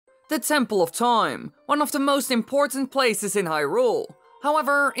The Temple of Time, one of the most important places in Hyrule.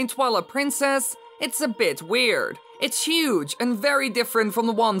 However, in Twilight Princess, it's a bit weird. It's huge and very different from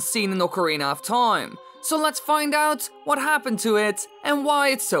the one seen in Ocarina of Time. So let's find out what happened to it and why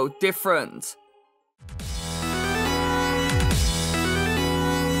it's so different.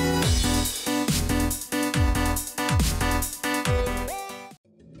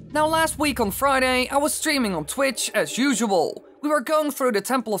 Now last week on Friday, I was streaming on Twitch as usual. We were going through the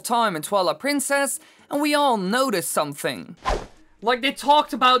Temple of Time in Twilight Princess, and we all noticed something. Like they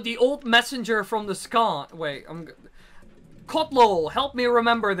talked about the old messenger from the sky. Wait, Kotlol, help me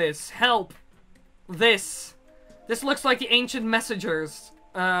remember this. Help. This looks like the ancient messengers,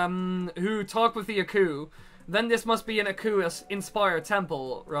 who talk with the Aku. Then this must be an Aku-inspired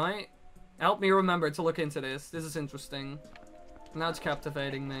temple, right? Help me remember to look into this. This is interesting. Now it's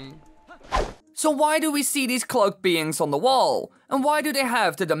captivating me. So why do we see these cloaked beings on the wall? And why do they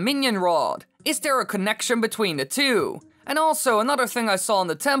have the Dominion Rod? Is there a connection between the two? And also, another thing I saw in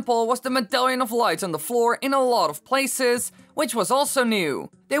the temple was the Medallion of Light on the floor in a lot of places, which was also new.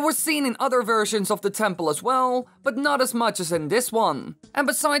 They were seen in other versions of the temple as well, but not as much as in this one. And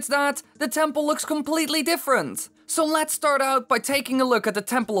besides that, the temple looks completely different. So let's start out by taking a look at the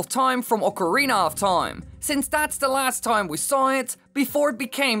Temple of Time from Ocarina of Time, since that's the last time we saw it, before it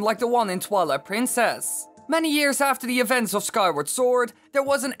became like the one in Twilight Princess. Many years after the events of Skyward Sword, there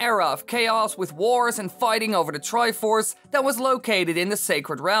was an era of chaos with wars and fighting over the triforce that was located in the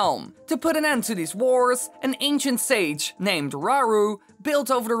Sacred Realm. To put an end to these wars, an ancient sage named Rauru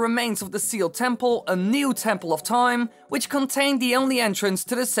built over the remains of the sealed temple a new Temple of Time, which contained the only entrance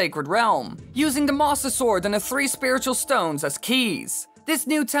to the Sacred Realm, using the Master Sword and the 3 spiritual stones as keys. This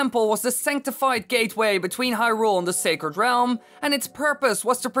new temple was the sanctified gateway between Hyrule and the Sacred Realm, and its purpose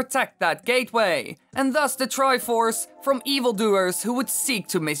was to protect that gateway, and thus the Triforce, from evildoers who would seek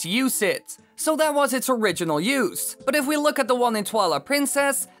to misuse it. So that was its original use. But if we look at the one in Twilight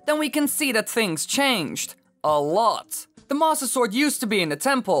Princess, then we can see that things changed. A lot. The Master Sword used to be in the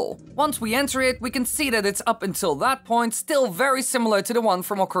temple. Once we enter it, we can see that it's up until that point still very similar to the one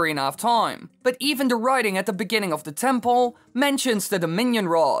from Ocarina of Time. But even the writing at the beginning of the temple mentions the Dominion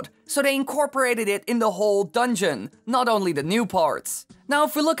Rod, so they incorporated it in the whole dungeon, not only the new parts. Now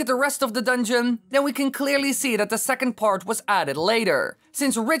if we look at the rest of the dungeon, then we can clearly see that the second part was added later,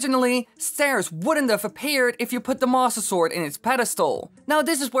 since originally, stairs wouldn't have appeared if you put the Master Sword in its pedestal. Now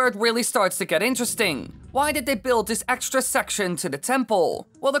this is where it really starts to get interesting. Why did they build this extra section to the temple?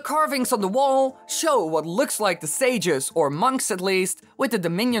 Well, the carvings on the wall show what looks like the sages, or monks at least, with the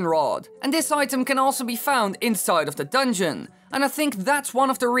Dominion Rod. And this item can also be found inside of the dungeon. And I think that's one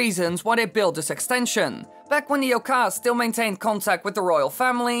of the reasons why they built this extension. Back when the Oka still maintained contact with the royal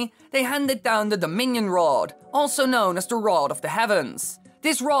family, they handed down the Dominion Rod, also known as the Rod of the Heavens.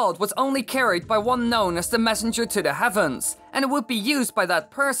 This rod was only carried by one known as the Messenger to the Heavens, and it would be used by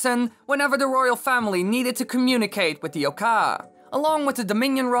that person whenever the royal family needed to communicate with the Oka. Along with the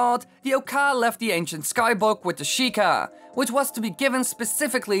Dominion Rod, the Oka left the ancient skybook with the Sheikah, which was to be given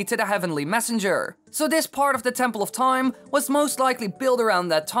specifically to the Heavenly Messenger. So this part of the Temple of Time was most likely built around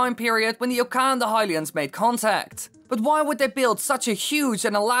that time period when the Oka and the Hylians made contact. But why would they build such a huge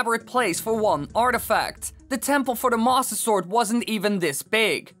and elaborate place for one artifact? The temple for the Master Sword wasn't even this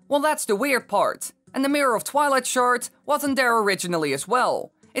big. Well, that's the weird part. And the Mirror of Twilight shard wasn't there originally as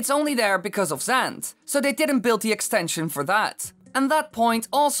well. It's only there because of Zant, so they didn't build the extension for that. And that point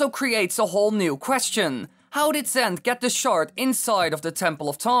also creates a whole new question. How did Zant get the shard inside of the Temple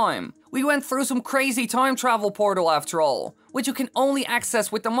of Time? We went through some crazy time travel portal after all, which you can only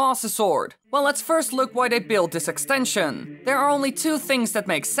access with the Master Sword. Well, let's first look why they built this extension. There are only 2 things that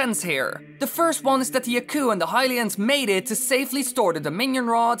make sense here. The first one is that the Aku and the Hylians made it to safely store the Dominion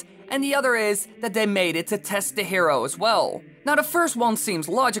Rod, and the other is that they made it to test the hero as well. Now the first one seems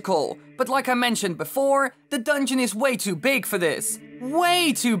logical, but like I mentioned before, the dungeon is way too big for this.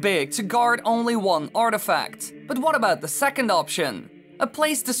 Way too big to guard only one artifact. But what about the second option? A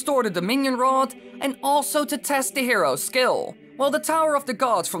place to store the Dominion Rod and also to test the hero's skill. Well, the Tower of the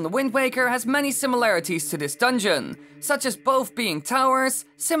Gods from the Wind Waker has many similarities to this dungeon, such as both being towers,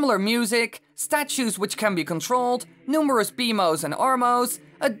 similar music, statues which can be controlled, numerous BMOs and Armos,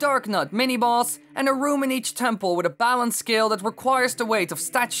 a Dark Nut mini-boss, and a room in each temple with a balance scale that requires the weight of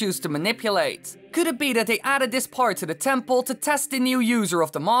statues to manipulate. Could it be that they added this part to the temple to test the new user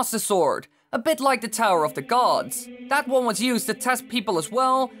of the Master Sword? A bit like the Tower of the Gods. That one was used to test people as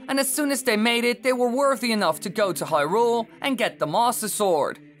well, and as soon as they made it, they were worthy enough to go to Hyrule and get the Master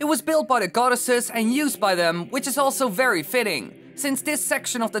Sword. It was built by the goddesses and used by them, which is also very fitting, since this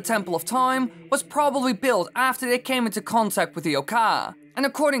section of the Temple of Time was probably built after they came into contact with the Oka. And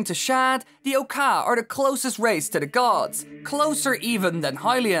according to Shad, the Oka are the closest race to the gods, closer even than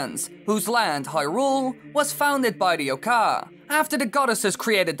Hylians, whose land, Hyrule, was founded by the Oka. After the goddesses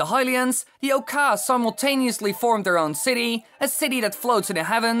created the Hylians, the Oka simultaneously formed their own city, a city that floats in the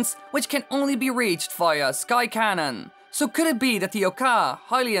heavens, which can only be reached via sky cannon. So could it be that the Oka,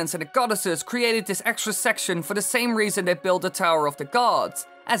 Hylians and the goddesses created this extra section for the same reason they built the Tower of the Gods,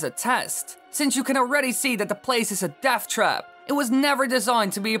 as a test? Since you can already see that the place is a death trap, it was never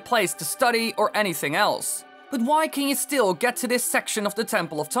designed to be a place to study or anything else. But why can you still get to this section of the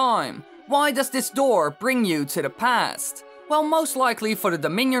Temple of Time? Why does this door bring you to the past? Well, most likely for the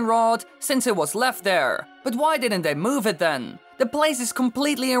Dominion Rod, since it was left there. But why didn't they move it then? The place is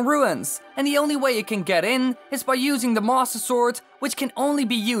completely in ruins, and the only way you can get in is by using the Master Sword, which can only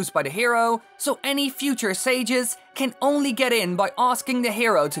be used by the hero, so any future sages can only get in by asking the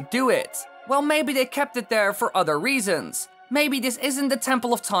hero to do it. Well, maybe they kept it there for other reasons. Maybe this isn't the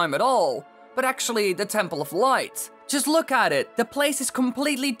Temple of Time at all, but actually the Temple of Light. Just look at it, the place is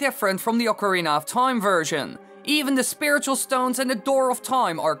completely different from the Ocarina of Time version. Even the spiritual stones and the Door of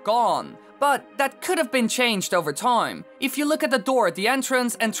Time are gone. But that could have been changed over time. If you look at the door at the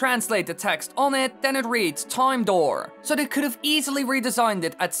entrance and translate the text on it, then it reads Time Door. So they could have easily redesigned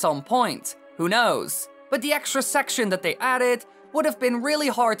it at some point. Who knows? But the extra section that they added would have been really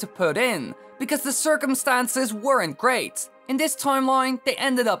hard to put in, because the circumstances weren't great. In this timeline, they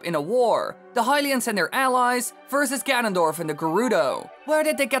ended up in a war, the Hylians and their allies versus Ganondorf and the Gerudo. Where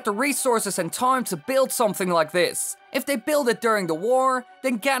did they get the resources and time to build something like this? If they build it during the war,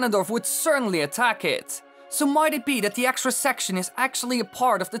 then Ganondorf would certainly attack it. So might it be that the extra section is actually a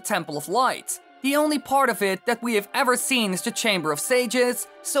part of the Temple of Light? The only part of it that we have ever seen is the Chamber of Sages,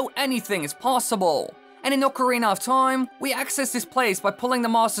 so anything is possible. And in Ocarina of Time, we access this place by pulling the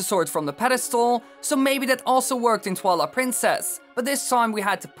Master Sword from the pedestal, so maybe that also worked in Twilight Princess, but this time we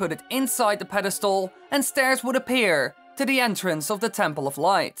had to put it inside the pedestal, and stairs would appear to the entrance of the Temple of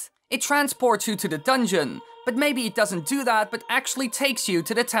Light. It transports you to the dungeon, but maybe it doesn't do that, but actually takes you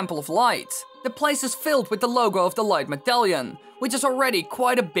to the Temple of Light. The place is filled with the logo of the Light Medallion, which is already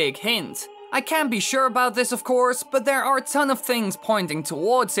quite a big hint. I can't be sure about this, of course, but there are a ton of things pointing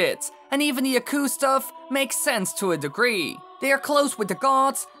towards it, and even the Aku stuff makes sense to a degree. They are close with the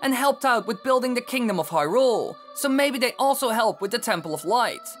gods and helped out with building the Kingdom of Hyrule, so maybe they also help with the Temple of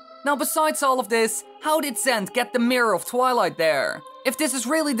Light. Now, besides all of this, how did Zant get the Mirror of Twilight there? If this is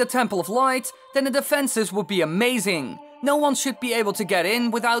really the Temple of Light, then the defenses would be amazing. No one should be able to get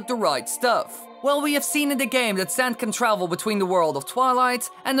in without the right stuff. Well, we have seen in the game that Zant can travel between the world of Twilight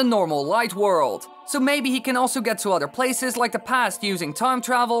and the normal Light world. So maybe he can also get to other places like the past using time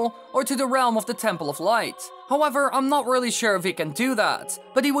travel, or to the realm of the Temple of Light. However, I'm not really sure if he can do that,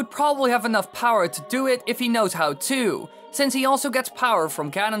 but he would probably have enough power to do it if he knows how to, since he also gets power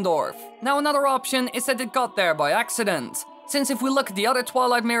from Ganondorf. Now another option is that it got there by accident, since if we look at the other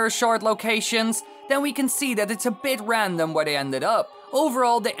Twilight Mirror Shard locations, then we can see that it's a bit random where they ended up.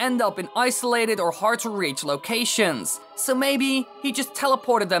 Overall, they end up in isolated or hard to reach locations, so maybe he just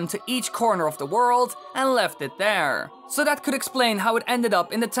teleported them to each corner of the world and left it there. So that could explain how it ended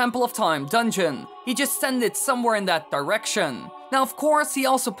up in the Temple of Time dungeon. He just sent it somewhere in that direction. Now of course he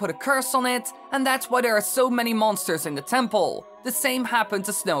also put a curse on it, and that's why there are so many monsters in the temple. The same happened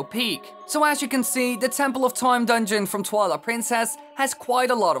to Snow Peak. So as you can see, the Temple of Time dungeon from Twilight Princess has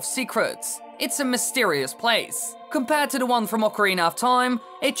quite a lot of secrets. It's a mysterious place. Compared to the one from Ocarina of Time,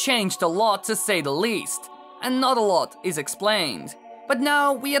 it changed a lot to say the least, and not a lot is explained. But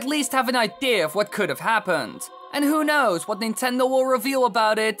now we at least have an idea of what could have happened, and who knows what Nintendo will reveal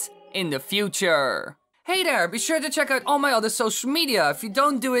about it in the future. Hey there, be sure to check out all my other social media. If you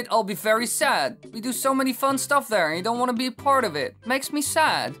don't do it, I'll be very sad. We do so many fun stuff there and you don't want to be a part of it. Makes me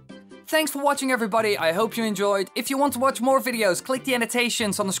sad. Thanks for watching everybody, I hope you enjoyed. If you want to watch more videos, click the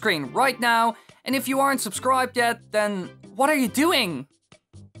annotations on the screen right now. And if you aren't subscribed yet, then what are you doing?